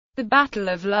The Battle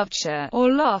of Lovcha, or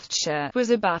Loftcha, was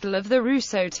a battle of the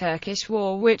Russo-Turkish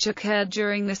War which occurred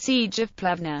during the siege of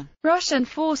Plevna. Russian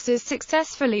forces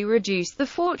successfully reduced the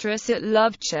fortress at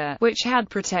Lovcha, which had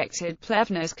protected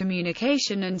Plevna's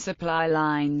communication and supply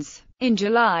lines. In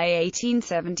July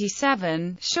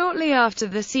 1877, shortly after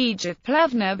the siege of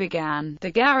Plevna began, the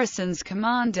garrison's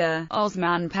commander,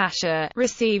 Osman Pasha,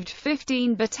 received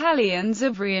 15 battalions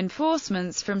of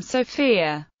reinforcements from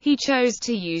Sofia. He chose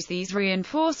to use these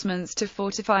reinforcements to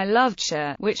fortify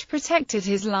Lovcha, which protected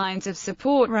his lines of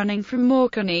support running from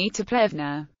Morconi to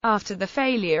Plevna. After the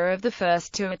failure of the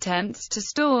first two attempts to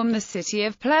storm the city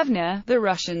of Plevna, the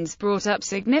Russians brought up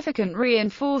significant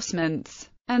reinforcements,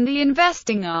 and the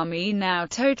investing army now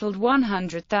totaled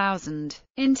 100,000.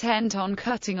 Intent on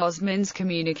cutting Osman's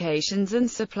communications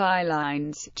and supply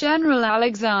lines, General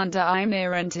Alexander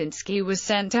Imerentinsky was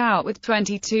sent out with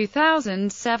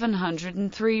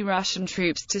 22,703 Russian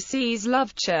troops to seize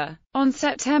Lovcha. On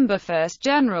September 1,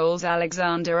 Generals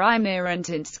Alexander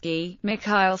Imerentinsky,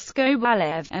 Mikhail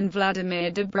Skobelev, and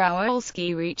Vladimir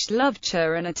Dobrowolsky reached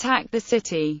Lovcha and attacked the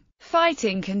city.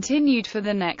 Fighting continued for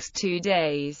the next 2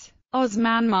 days.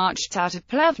 Osman marched out of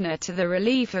Plevna to the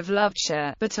relief of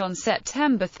Lovcha, but on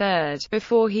September 3,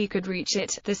 before he could reach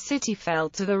it, the city fell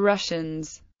to the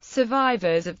Russians.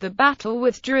 Survivors of the battle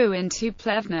withdrew into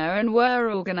Plevna and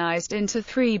were organized into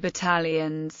 3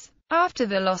 battalions. After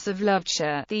the loss of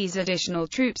Lovcha, these additional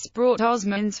troops brought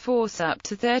Osman's force up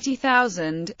to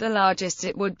 30,000, the largest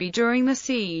it would be during the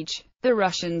siege. The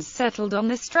Russians settled on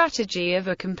the strategy of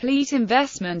a complete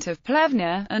investment of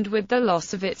Plevna, and with the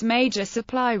loss of its major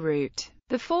supply route,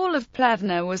 the fall of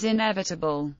Plevna was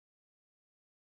inevitable.